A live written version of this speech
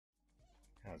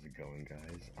How's it going,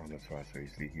 guys? I'm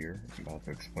the here. I'm about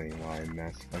to explain why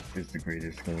Mass Effect is the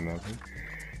greatest game ever.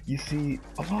 You see,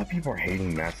 a lot of people are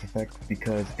hating Mass Effect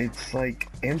because it's like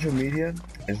Andromeda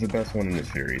is the best one in the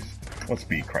series. Let's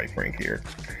be quite frank here.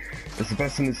 It's the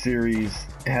best in the series,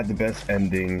 it had the best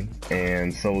ending,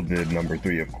 and so did number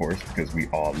 3, of course, because we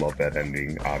all love that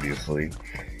ending, obviously.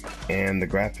 And the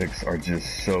graphics are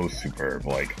just so superb.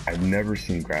 Like, I've never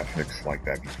seen graphics like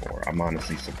that before. I'm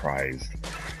honestly surprised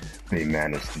they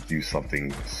managed to do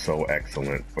something so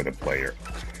excellent for the player.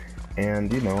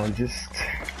 And, you know, I'm just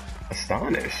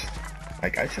astonished.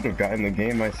 Like, I should have gotten the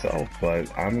game myself, but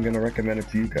I'm gonna recommend it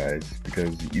to you guys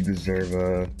because you deserve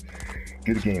a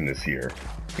good game this year.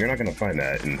 You're not gonna find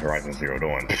that in Horizon Zero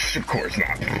Dawn. Of course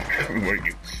not. What are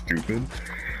you, stupid?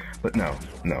 But no.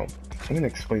 I'm gonna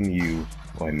explain to you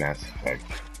why Mass Effect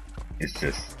is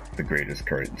just the greatest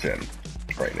current gen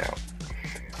right now.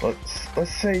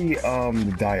 Let's say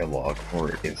the dialogue,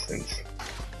 for instance.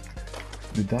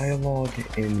 The dialogue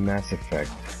in Mass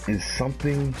Effect is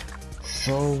something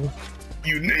so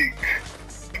unique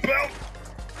about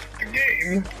the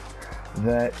game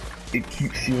that it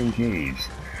keeps you engaged.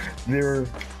 Their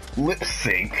lip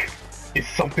sync is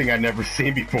something I've never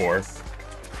seen before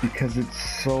because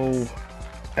it's so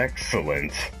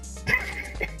excellent.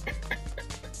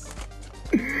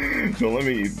 So let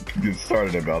me get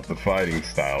started about the fighting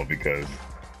style because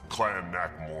Clan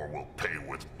Nakmor will pay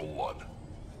with blood.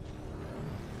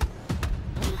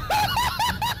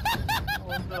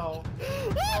 Oh no.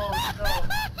 Oh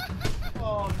no.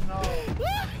 Oh no.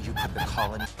 You put the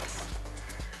colony.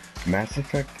 Mass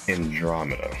Effect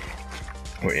Andromeda,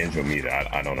 or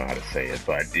Andromeda, I don't know how to say it,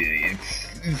 but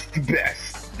it's the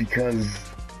best because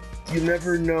you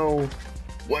never know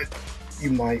what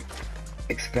you might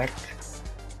expect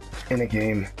in a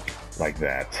game like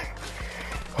that.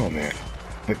 Oh man,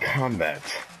 the combat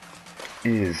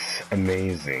is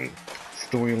amazing,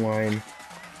 storyline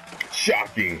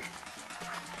shocking,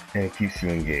 and it keeps you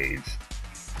engaged.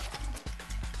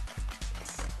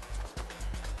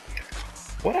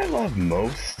 What I love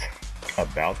most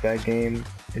about that game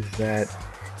is that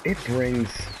it brings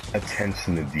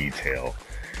attention to detail.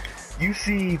 You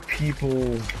see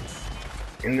people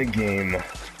in the game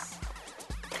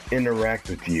interact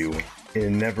with you in a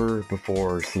never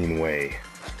before seen way.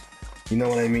 You know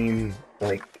what I mean?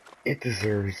 Like, it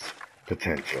deserves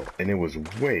potential, and it was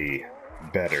way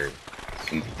better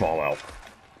than Fallout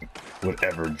would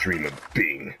ever dream of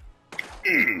being.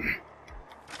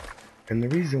 And the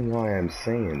reason why I'm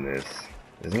saying this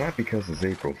is not because it's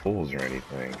April Fool's or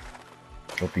anything,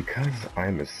 but because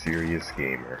I'm a serious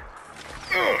gamer.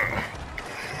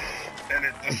 And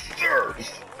it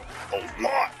deserves a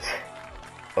lot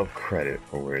of credit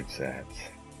for where it's at.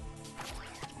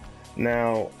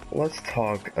 Now, let's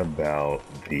talk about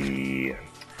the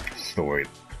story.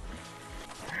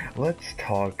 Let's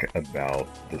talk about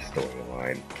the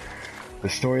storyline. The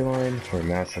storyline for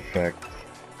Mass Effect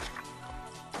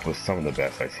was some of the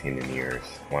best I've seen in years.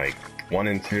 Like, 1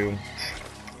 and 2,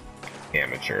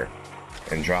 amateur.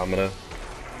 Andromeda,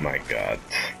 my god,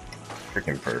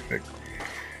 freaking perfect.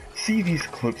 See these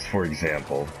clips, for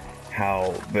example,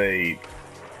 how they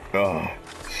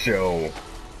show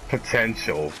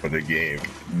potential for the game.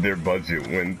 Their budget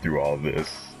went through all this.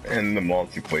 And the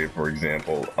multiplayer, for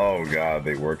example, oh god,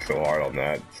 they worked so hard on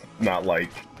that. Not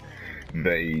like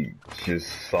they just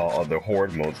saw other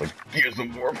horde modes like Gears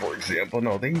of War, for example.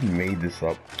 No, they made this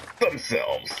up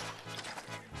themselves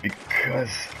because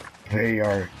they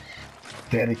are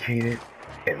dedicated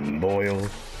and loyal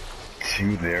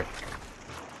to their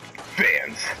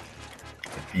fans.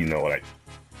 If you know what I...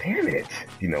 Damn it!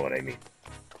 You know what I mean.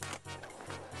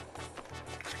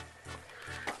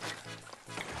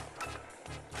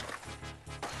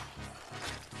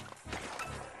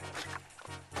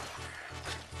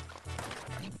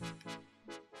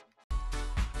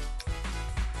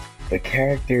 The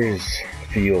characters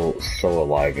feel so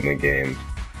alive in the game,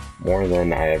 more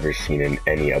than I ever seen in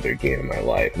any other game in my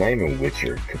life. Not even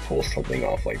Witcher could pull something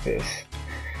off like this.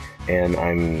 And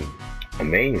I'm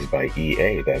amazed by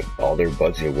EA that all their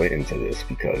budget went into this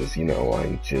because, you know,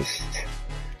 I'm just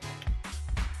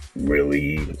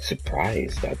really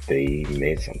surprised that they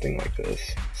made something like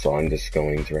this. So I'm just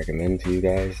going to recommend to you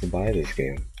guys to buy this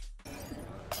game.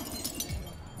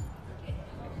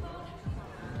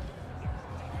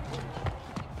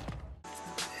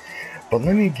 But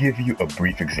let me give you a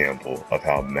brief example of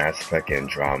how Mass Effect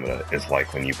Andromeda is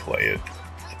like when you play it.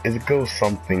 It goes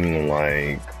something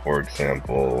like, for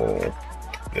example,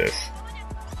 this.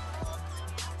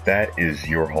 That is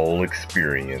your whole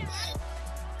experience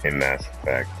in Mass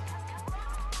Effect.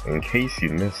 In case you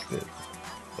missed it.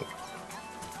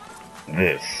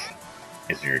 This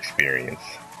is your experience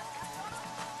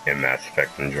in Mass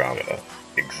Effect Andromeda.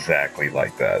 Exactly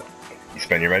like that. You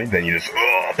spend your money, then you just,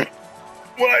 oh,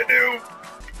 what I do?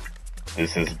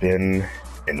 This has been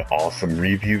an awesome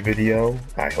review video.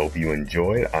 I hope you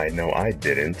enjoyed. I know I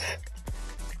didn't.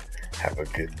 Have a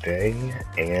good day,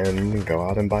 and go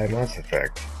out and buy Mass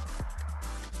Effect.